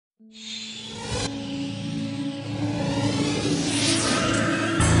So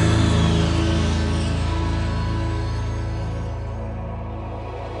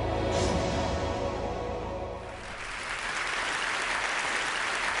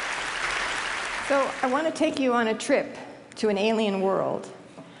I want to take you on a trip to an alien world.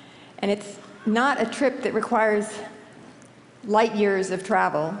 And it's not a trip that requires light years of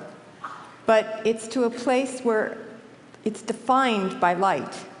travel, but it's to a place where it's defined by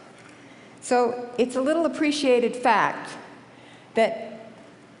light. So it's a little appreciated fact that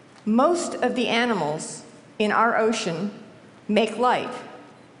most of the animals in our ocean make light.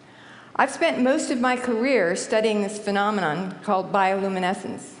 I've spent most of my career studying this phenomenon called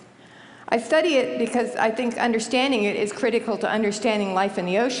bioluminescence. I study it because I think understanding it is critical to understanding life in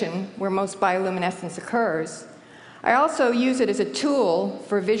the ocean, where most bioluminescence occurs. I also use it as a tool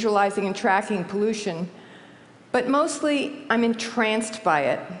for visualizing and tracking pollution, but mostly I'm entranced by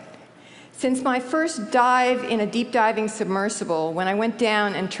it. Since my first dive in a deep diving submersible, when I went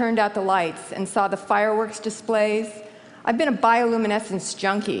down and turned out the lights and saw the fireworks displays, I've been a bioluminescence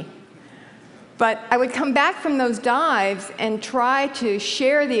junkie. But I would come back from those dives and try to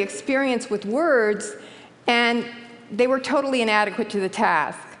share the experience with words, and they were totally inadequate to the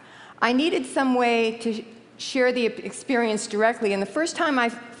task. I needed some way to share the experience directly, and the first time I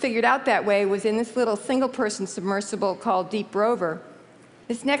figured out that way was in this little single-person submersible called Deep Rover.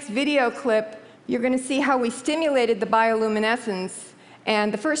 This next video clip, you're going to see how we stimulated the bioluminescence,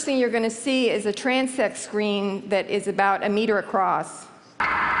 and the first thing you're going to see is a transect screen that is about 1 meter across.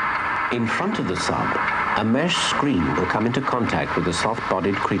 In front of the sub, a mesh screen will come into contact with the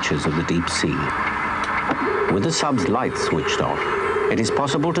soft-bodied creatures of the deep sea. With the sub's light switched off, it is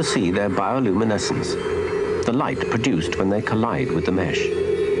possible to see their bioluminescence, the light produced when they collide with the mesh.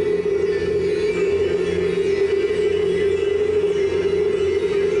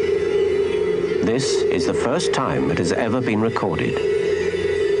 This is the first time it has ever been recorded.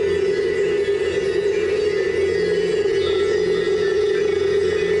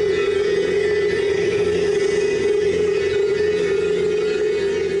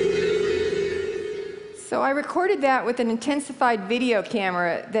 So I recorded that with an intensified video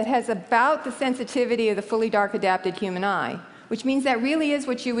camera that has about the sensitivity of the fully dark adapted human eye, which means that really is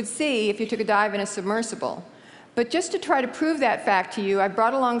what you would see if you took a dive in a submersible. But just to try to prove that fact to you, I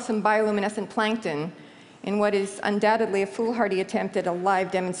brought along some bioluminescent plankton in what is undoubtedly a foolhardy attempt at a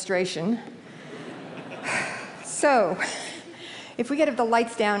live demonstration. So, if we get the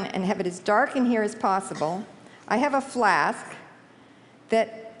lights down and have it as dark in here as possible, I have a flask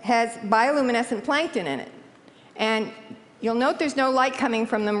that has bioluminescent plankton in it. And you'll note there's no light coming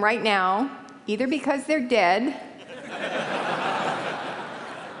from them right now, either because they're dead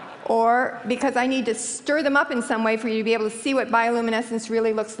or because I need to stir them up in some way for you to be able to see what bioluminescence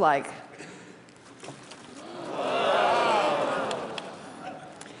really looks like.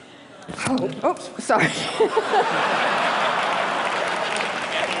 Oh, sorry.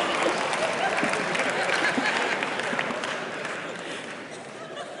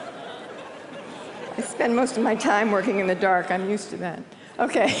 I spend most of my time working in the dark. I'm used to that.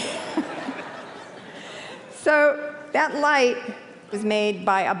 Okay. So that light was made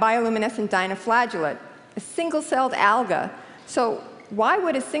by a bioluminescent dinoflagellate, a single-celled alga. So why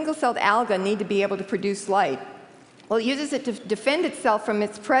would a single-celled alga need to be able to produce light? Well, it uses it to defend itself from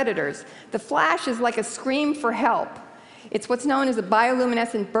its predators. The flash is like a scream for help. It's what's known as a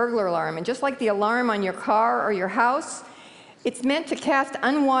bioluminescent burglar alarm. And just like the alarm on your car or your house, it's meant to cast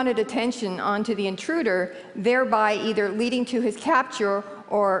unwanted attention onto the intruder, thereby either leading to his capture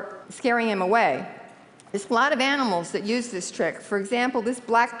or scaring him away. There's a lot of animals that use this trick. For example, this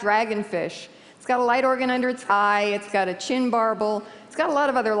black dragonfish. It's got a light organ under its eye, it's got a chin barbel, it's got a lot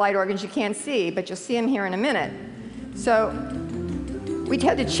of other light organs you can't see, but you'll see them here in a minute. So we'd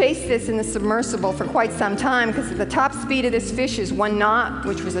had to chase this in the submersible for quite some time because the top speed of this fish is 1 knot,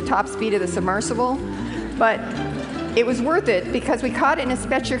 which was the top speed of the submersible. But it was worth it because we caught it in a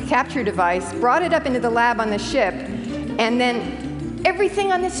special capture device, brought it up into the lab on the ship, and then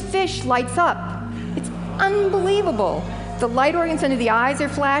everything on this fish lights up. It's unbelievable. The light organs under the eyes are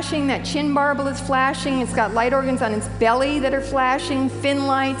flashing, that chin barbel is flashing, it's got light organs on its belly that are flashing, fin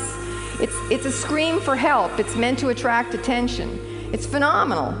lights. It's a scream for help. It's meant to attract attention. It's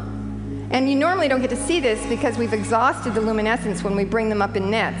phenomenal. And you normally don't get to see this because we've exhausted the luminescence when we bring them up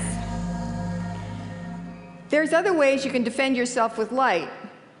in nets. There's other ways you can defend yourself with light.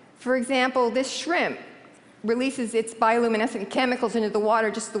 For example, this shrimp releases its bioluminescent chemicals into the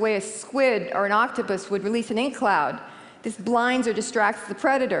water just the way a squid or an octopus would release an ink cloud. This blinds or distracts the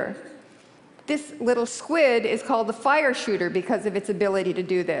predator. This little squid is called the fire shooter because of its ability to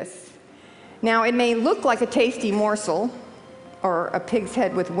do this. Now, it may look like a tasty morsel, or a pig's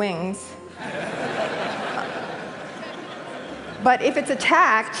head with wings, but if it's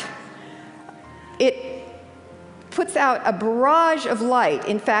attacked, it puts out a barrage of light,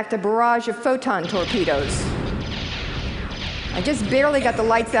 in fact, a barrage of photon torpedoes. I just barely got the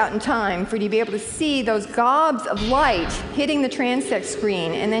lights out in time for you to be able to see those gobs of light hitting the transect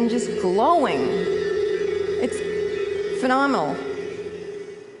screen and then just glowing. It's phenomenal.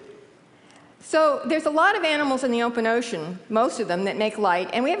 So there's a lot of animals in the open ocean, most of them, that make light,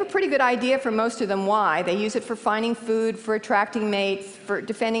 and we have a pretty good idea for most of them why. They use it for finding food, for attracting mates, for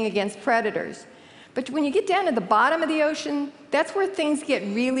defending against predators. But when you get down to the bottom of the ocean, that's where things get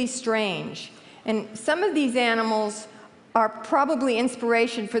really strange. And some of these animals are probably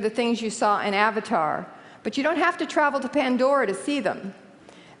inspiration for the things you saw in Avatar, but you don't have to travel to Pandora to see them.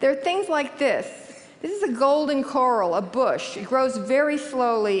 There are things like this. This is a golden coral, a bush. It grows very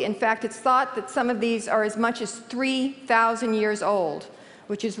slowly. In fact, it's thought that some of these are as much as 3,000 years old,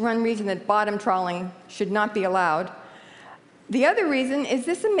 which is one reason that bottom trawling should not be allowed. The other reason is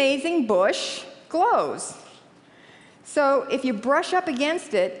this amazing bush glows. So if you brush up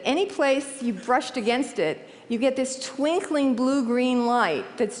against it, any place you brushed against it, you get this twinkling blue-green light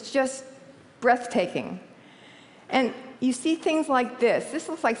that's just breathtaking. And you see things like this. This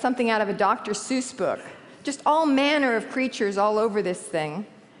looks like something out of a Dr. Seuss book. Just all manner of creatures all over this thing.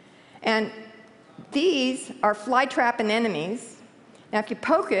 And these are flytrap anemones. Now, if you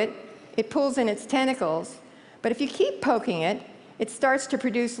poke it, it pulls in its tentacles. But if you keep poking it, it starts to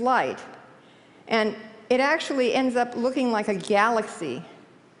produce light. And it actually ends up looking like a galaxy.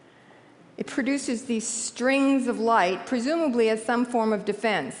 It produces these strings of light, presumably as some form of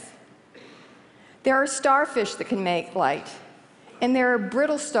defense. There are starfish that can make light, and there are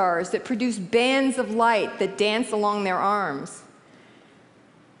brittle stars that produce bands of light that dance along their arms.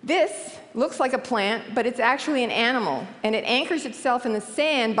 This looks like a plant, but it's actually an animal, and it anchors itself in the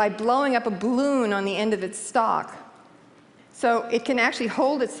sand by blowing up a balloon on the end of its stalk. So it can actually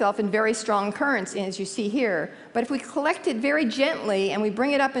hold itself in very strong currents, as you see here. But if we collect it very gently and we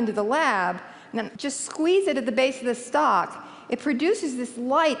bring it up into the lab, and then just squeeze it at the base of the stalk, it produces this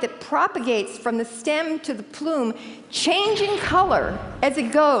light that propagates from the stem to the plume, changing color as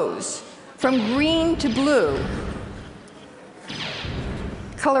it goes from green to blue.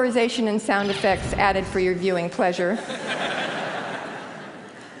 Colorization and sound effects added for your viewing pleasure.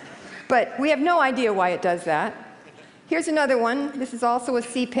 But we have no idea why it does that. Here's another one. This is also a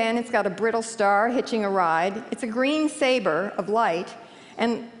sea pen. It's got a brittle star hitching a ride. It's a green saber of light.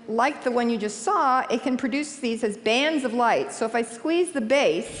 And like the one you just saw, it can produce these as bands of light. So if I squeeze the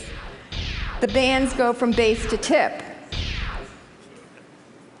base, the bands go from base to tip.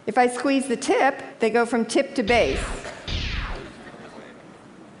 If I squeeze the tip, they go from tip to base.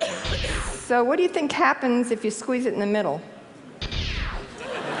 So what do you think happens if you squeeze it in the middle?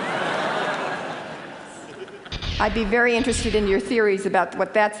 I'd be very interested in your theories about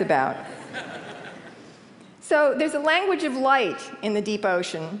what that's about. So there's a language of light in the deep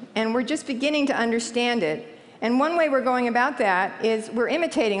ocean, and we're just beginning to understand it. And one way we're going about that is we're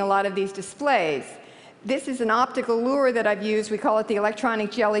imitating a lot of these displays. This is an optical lure that I've used. We call it the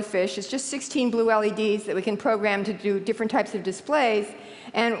electronic jellyfish. It's just 16 blue LEDs that we can program to do different types of displays.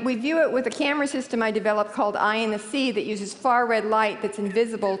 And we view it with a camera system I developed called Eye in the Sea that uses far red light that's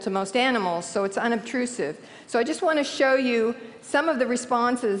invisible to most animals, so it's unobtrusive. So I just want to show you some of the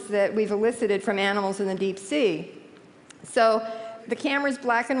responses that we've elicited from animals in the deep sea. So the camera's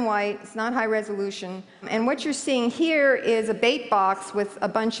black and white, it's not high resolution, and what you're seeing here is a bait box with a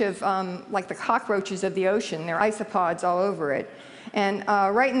bunch of, like the cockroaches of the ocean. There are isopods all over it. And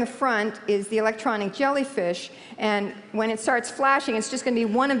right in the front is the electronic jellyfish, and when it starts flashing, it's just going to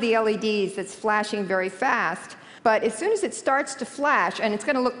be one of the LEDs that's flashing very fast. But as soon as it starts to flash, and it's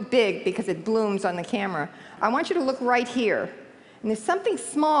going to look big because it blooms on the camera, I want you to look right here. And there's something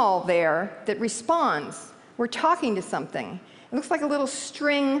small there that responds. We're talking to something. It looks like a little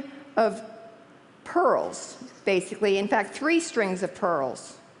string of pearls, basically. In fact, 3 strings of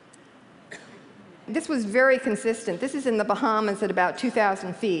pearls. This was very consistent. This is in the Bahamas at about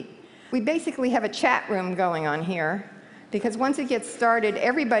 2,000 feet. We basically have a chat room going on here, because once it gets started,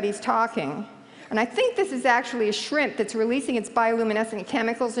 everybody's talking. And I think this is actually a shrimp that's releasing its bioluminescent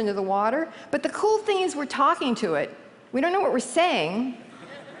chemicals into the water. But the cool thing is we're talking to it. We don't know what we're saying.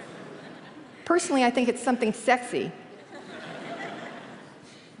 Personally, I think it's something sexy.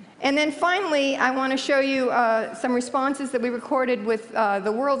 And then finally, I want to show you some responses that we recorded with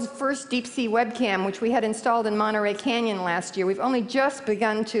the world's first deep-sea webcam, which we had installed in Monterey Canyon last year. We've only just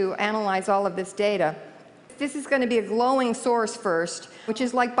begun to analyze all of this data. This is going to be a glowing source first, which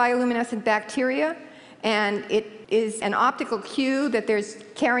is like bioluminescent bacteria, and it is an optical cue that there's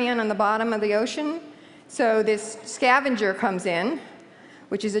carrion on the bottom of the ocean. So this scavenger comes in,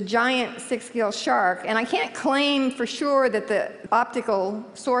 which is a giant 6-gill shark. And I can't claim for sure that the optical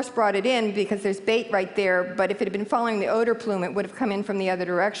source brought it in because there's bait right there, but if it had been following the odor plume, it would have come in from the other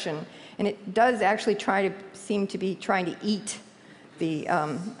direction. And it does actually seem to be trying to eat the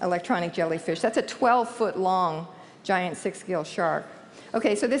electronic jellyfish. That's a 12-foot long giant 6-gill shark.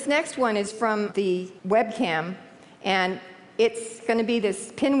 Okay, so this next one is from the webcam, and it's going to be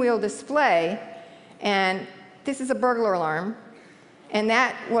this pinwheel display, and this is a burglar alarm. And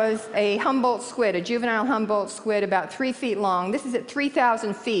that was a Humboldt squid, a juvenile Humboldt squid about 3 feet long. This is at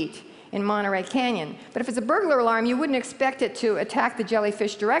 3,000 feet in Monterey Canyon. But if it's a burglar alarm, you wouldn't expect it to attack the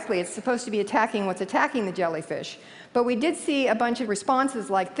jellyfish directly. It's supposed to be attacking what's attacking the jellyfish. But we did see a bunch of responses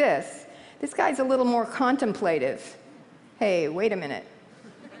like this. This guy's a little more contemplative. Hey, wait a minute.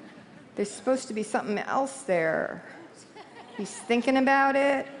 There's supposed to be something else there. He's thinking about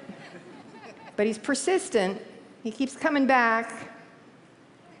it, but he's persistent. He keeps coming back.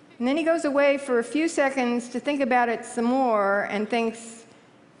 And then he goes away for a few seconds to think about it some more and thinks,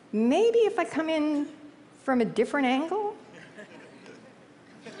 maybe if I come in from a different angle?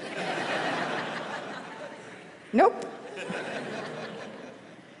 Nope.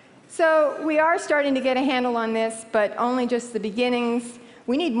 So we are starting to get a handle on this, but only just the beginnings.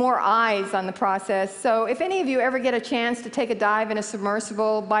 We need more eyes on the process. So if any of you ever get a chance to take a dive in a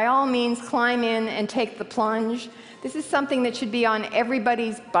submersible, by all means climb in and take the plunge. This is something that should be on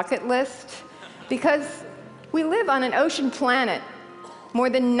everybody's bucket list because we live on an ocean planet. More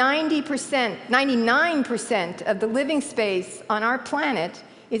than 90%, 99% of the living space on our planet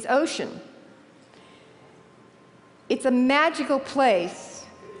is ocean. It's a magical place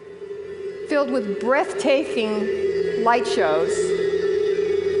filled with breathtaking light shows.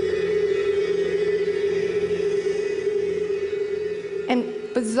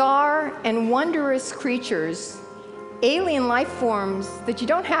 And bizarre and wondrous creatures, alien life forms that you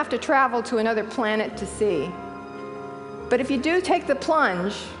don't have to travel to another planet to see. But if you do take the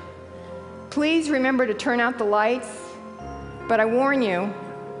plunge, please remember to turn out the lights. But I warn you,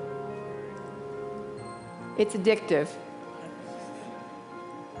 it's addictive.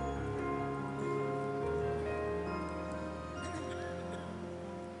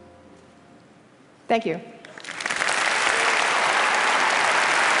 Thank you.